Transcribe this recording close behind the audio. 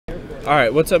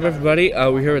Alright, what's up everybody?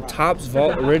 We're here with Topps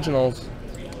Vault Originals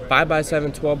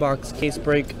 5x7 12-box case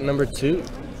break number 2.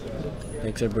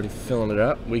 Thanks everybody for filling it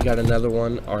up. We got another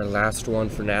one, our last one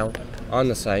for now, on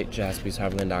the site,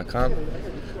 jaspysharveyland.com.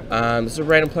 This is a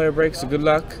random player break, so good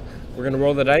luck. We're going to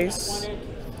roll the dice.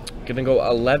 Going to go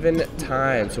 11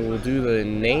 times, so we'll do the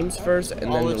names first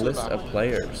and then the list of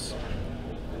players.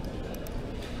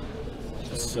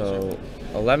 So,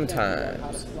 11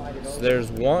 times. So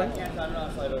there's 1,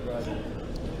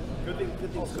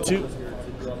 2,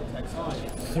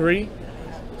 3,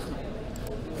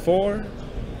 4,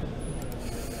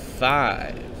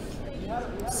 5,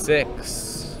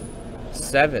 6,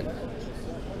 7,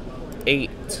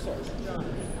 8,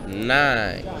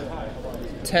 9,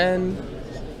 10,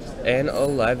 and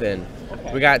 11.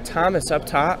 We got Thomas up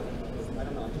top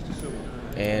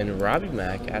and Robbie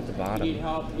Mack at the bottom.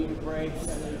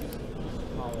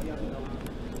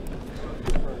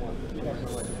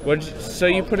 So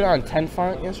you put it on 10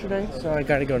 font yesterday, so I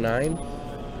gotta go 9?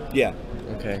 Yeah.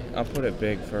 Okay, I'll put it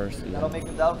big first. That'll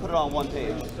put it on one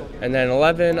page. And then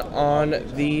 11 on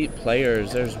the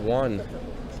players. There's 1.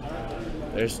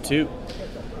 There's 2.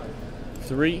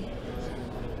 3.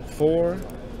 4.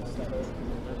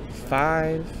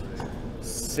 5.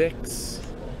 6.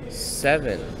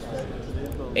 7.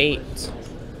 8.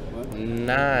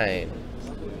 9.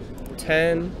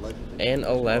 10. And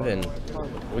 11.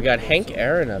 We got Hank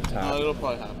Aaron up top. It'll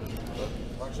probably happen.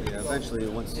 Yeah, eventually,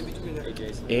 once.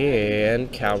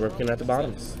 And Cal Ripken at the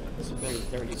bottom. So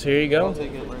here you go.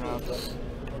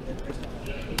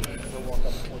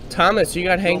 Thomas, you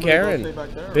got Hank Aaron.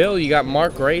 Bill, you got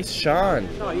Mark Grace. Sean,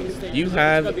 you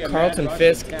have Carlton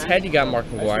Fisk. Ted, you got Mark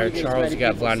McGuire. Charles, you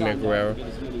got Vladimir Guerrero.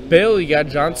 Bill, you got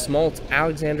John Smoltz.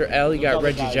 Alexander L, you got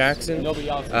Reggie Jackson.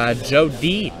 Joe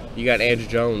D, you got Andrew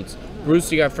Jones.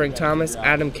 Bruce, you got Frank Thomas.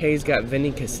 Adam K's got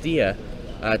Vinny Castilla.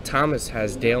 Thomas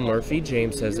has Dale Murphy.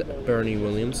 James has Bernie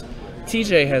Williams.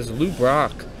 TJ has Lou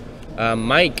Brock.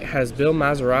 Mike has Bill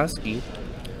Mazeroski.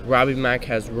 Robbie Mack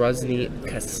has Rusney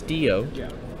Castillo.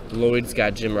 Lloyd's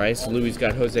got Jim Rice. Louis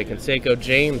got Jose Canseco.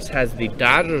 James has the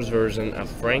Dodgers version of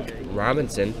Frank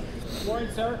Robinson.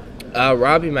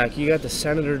 Robbie Mack, you got the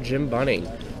Senator Jim Bunning.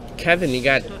 Kevin, you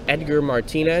got Edgar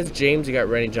Martinez. James, you got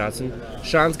Rennie Johnson.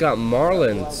 Sean's got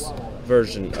Marlins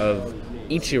version of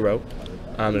Ichiro.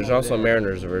 There's also a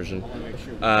Mariners version.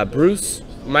 Bruce,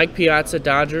 Mike Piazza,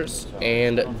 Dodgers,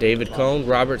 and David Cohn.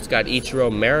 Robert's got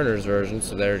Ichiro Mariners version,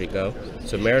 so there you go.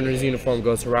 So Mariners uniform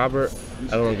goes to Robert.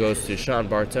 Other one goes to Sean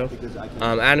Bartow.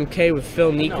 Adam K with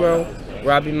Phil Negro.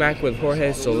 Robbie Mack with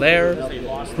Jorge Soler.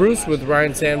 Bruce with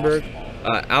Ryan Sandberg.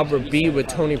 Albert B with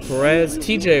Tony Perez.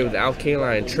 TJ with Al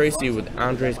Kaline. Tracy with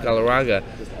Andres Galarraga.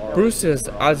 Bruce has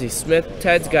Ozzie Smith.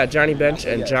 Ted's got Johnny Bench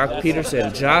and Jock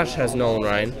Peterson. Josh has Nolan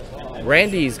Ryan.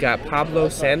 Randy's got Pablo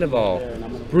Sandoval.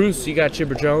 Bruce, you got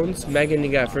Chipper Jones. Megan,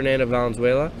 you got Fernando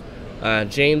Valenzuela.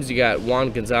 James, you got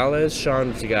Juan Gonzalez.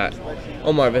 Sean, you got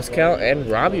Omar Vizquel. And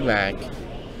Robbie Mack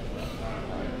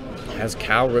has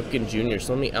Cal Ripken Jr.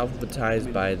 So let me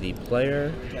alphabetize by the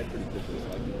player.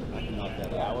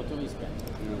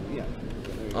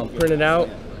 I'll print it out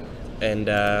and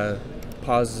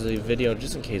pause the video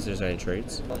just in case there's any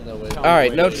trades.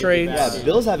 Alright, no trades. Yeah,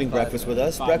 Bill's having breakfast with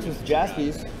us. Breakfast with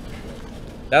Jaspys.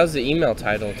 That was the email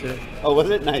title too. Oh,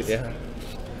 was it? Nice. Yeah.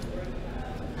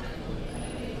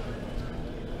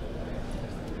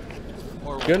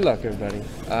 Good luck, everybody.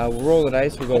 We'll roll the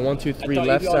dice. We'll go 1, 2, 3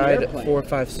 left side, 4,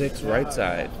 5, 6 right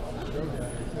side.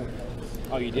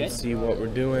 Oh, you did? Let's see what we're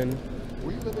doing.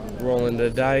 Rolling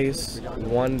the dice.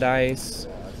 1 dice.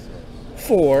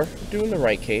 4. Doing the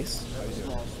right case.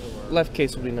 Left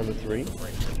case will be number 3. There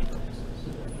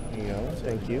you go.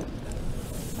 Thank you.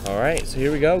 Alright, so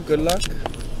here we go. Good luck.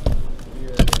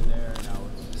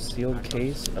 Sealed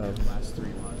case of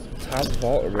Topps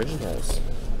Vault Originals.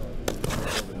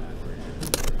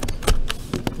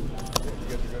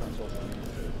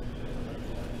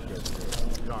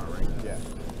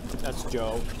 That's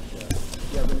Joe.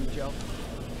 Yeah, Joe.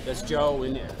 That's Joe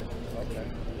in there. Okay.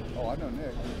 Oh, I know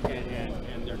Nick.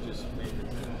 And they're just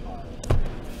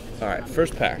Alright,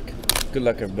 first pack. Good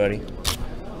luck, everybody.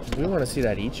 We want to see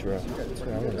that Ichiro. That's what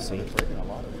I want to see.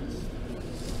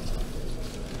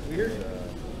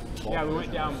 yeah, we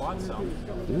went down and bought some.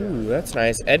 Ooh, that's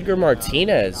nice. Edgar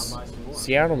Martinez,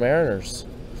 Seattle Mariners.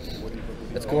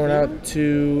 That's going out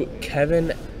to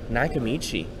Kevin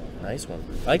Nakamichi. Nice one.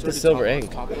 I like the silver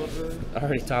ink.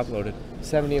 Already top loaded.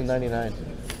 70 of 99.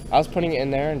 I was putting it in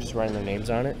there and just writing their names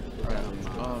on it.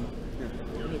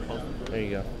 There you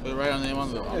go. Put it right on the name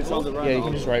on the envelope? Yeah, you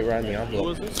can just write right on the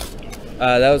envelope. Who was this?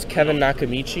 That was Kevin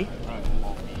Nakamichi.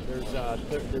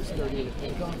 There's 30 in the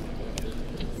pink.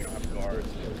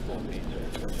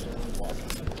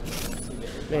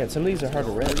 Man, some of these are hard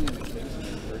to rip.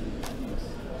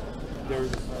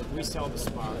 We sell the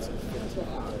spots at 15, so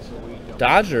we don't.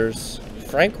 Dodgers,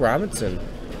 Frank Robinson.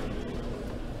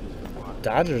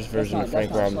 Dodgers version of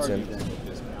Frank Robinson.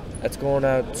 That's going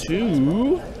out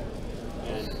to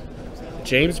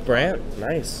James Brandt.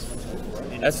 Nice.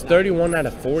 That's 31 out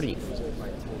of 40.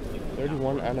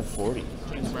 31 out of 40.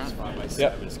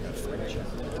 Yep.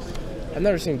 I've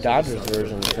never seen Dodgers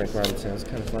version of Frank Robinson. It's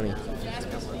kind of funny.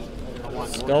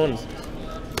 It's going.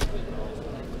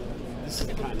 This is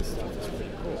the kind of stuff that's pretty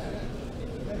cool.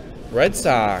 Red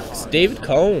Sox, David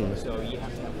Cone.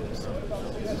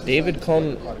 David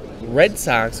Cone, Red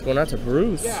Sox going out to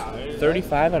Bruce.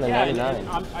 35 out of 99.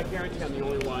 I guarantee I'm the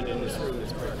only one in this room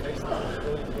that's great.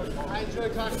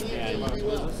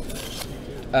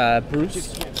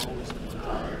 Bruce.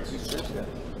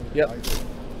 Yep.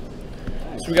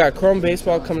 So we got Chrome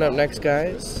Baseball coming up next,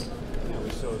 guys.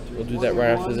 We'll do that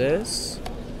right after this.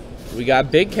 We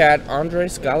got Big Cat,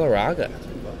 Andres Galarraga.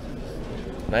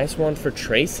 Nice one for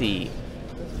Tracy.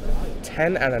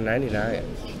 10 out of 99.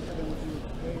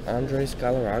 Andres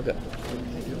Galarraga.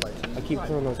 I keep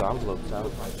throwing those envelopes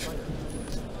out.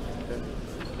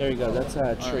 There you go. That's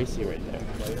Tracy right there.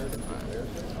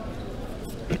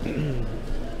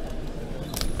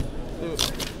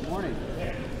 Morning.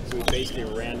 So we basically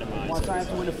randomize. Want time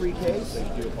to win a free case? So you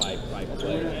do it by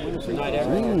play.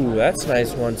 Ooh, that's a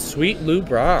nice one. Sweet Lou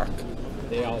Brock.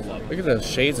 They all love it. Look at those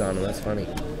shades on him. That's funny.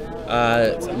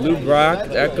 Lou Brock,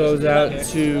 that goes out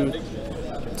to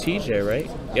TJ, right?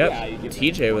 Yep,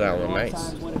 TJ with that one.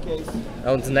 Nice.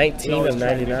 That one's 19 of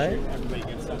 99. Everybody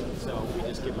gets them, so we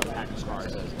just give them a package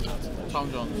cards. Tom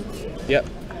Jones. Yep.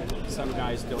 Some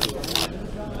guys don't even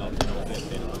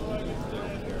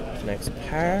Next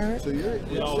pack.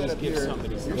 we always give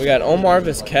somebody. We got Omar I'll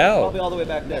be Vizquel. all the way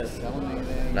back there.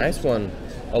 Nice one.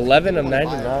 11 of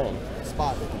 99.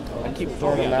 Spot. I keep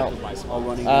throwing them out.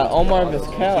 Running. Omar So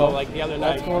Vizquel. like the other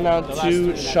night, That's going out the last to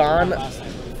two Sean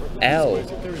L.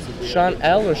 Sean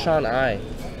L or Sean I?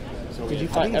 Did you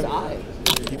I find think it's I.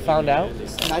 You found out?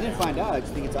 I didn't find out. I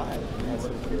just think it's I.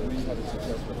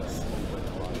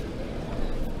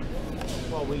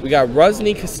 We got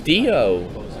Rusney Castillo.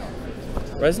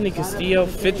 Rusney Castillo,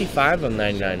 55 of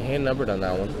 99. Hand numbered on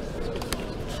that one.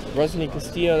 Rusney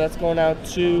Castillo, that's going out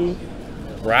to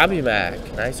Robbie Mack.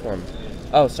 Nice one.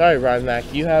 Oh, sorry, Robbie Mack.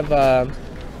 You have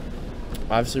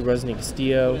obviously Rusney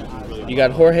Castillo. You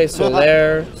got Jorge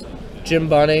Soler, Jim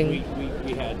Bunning.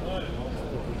 we had.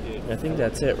 I think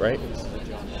that's it, right?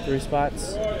 3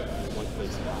 spots. No,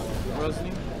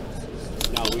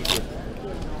 we did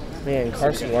Man,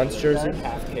 Carson Wentz jersey.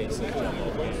 half case of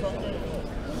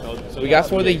We got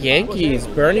for the Yankees,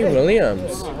 Bernie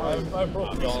Williams.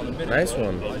 Nice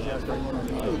one.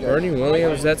 Bernie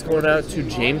Williams, that's going out to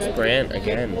James Brandt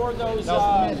again.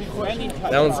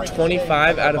 That one's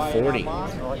 25 out of 40. We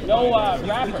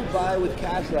can buy with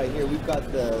cash right here. We've got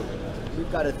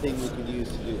a thing we can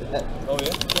use to do that. Oh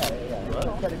yeah.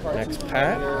 Yeah. Credit card. Next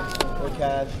pack. Or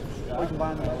cash. Or you can buy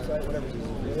on the website. Whatever's easy.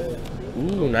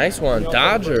 Ooh, nice one.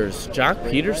 Dodgers, Jock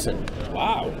Peterson.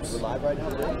 wow. We're live right now.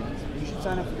 You should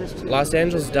sign up for this too. Los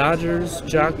Angeles Dodgers,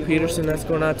 Jock Peterson, that's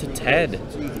going out to Ted.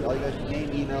 It's easy. All you got is your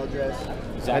name, email address.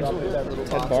 Ted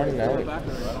Barton out.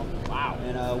 Wow.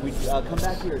 And we come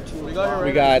back here at 2 o'clock.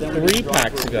 We got 3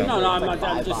 packs to No, go. I'm not.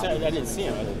 I'm just saying I didn't see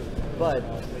him. But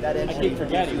that entry keep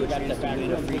forgetting we got the back.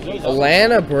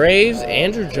 Atlanta Braves,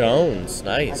 Andrew Jones.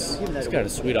 Nice. He's got a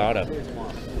sweet auto.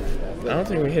 I don't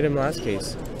think we hit him last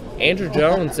case. Andrew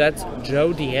Jones, that's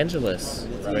Joe DeAngelis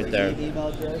right there. Email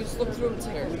address.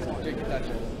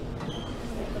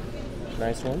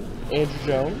 Nice one. Andrew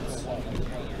Jones.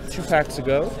 2 packs to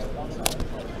go.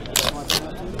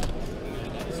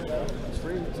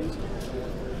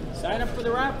 Sign up for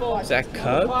the raffle. Is that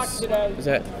Cubs? Is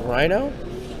that Rhino?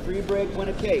 Free break, win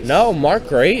a case. No, Mark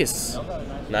Grace.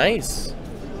 Nice.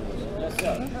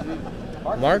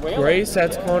 Mark Grace,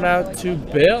 that's going out to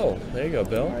Bill. There you go,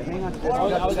 Bill. Hang on to this.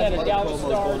 I was at a Dallas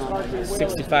Stars.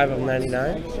 65 of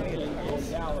 99.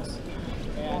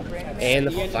 And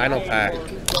the final pack.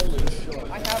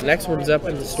 Next one's up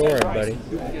in the store, everybody.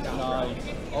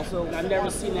 Also, I've never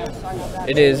seen that.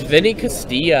 It is Vinny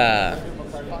Castilla.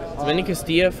 Vinny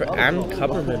Castilla for Adam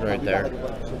Kupperman right there.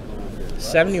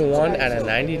 71 out of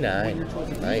 99.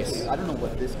 Nice. I don't know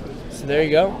what this is. So there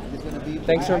you go.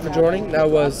 Thanks everyone for joining. That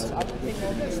was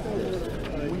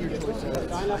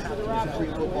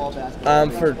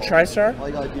for TriStar. All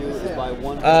you gotta do is buy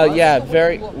one. Yeah,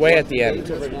 way at the end.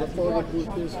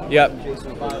 Yep.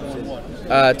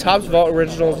 Topps Vault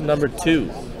Originals number 2.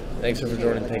 Thanks for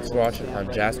joining. Thanks for watching on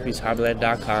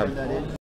JaspysHobbyland.com.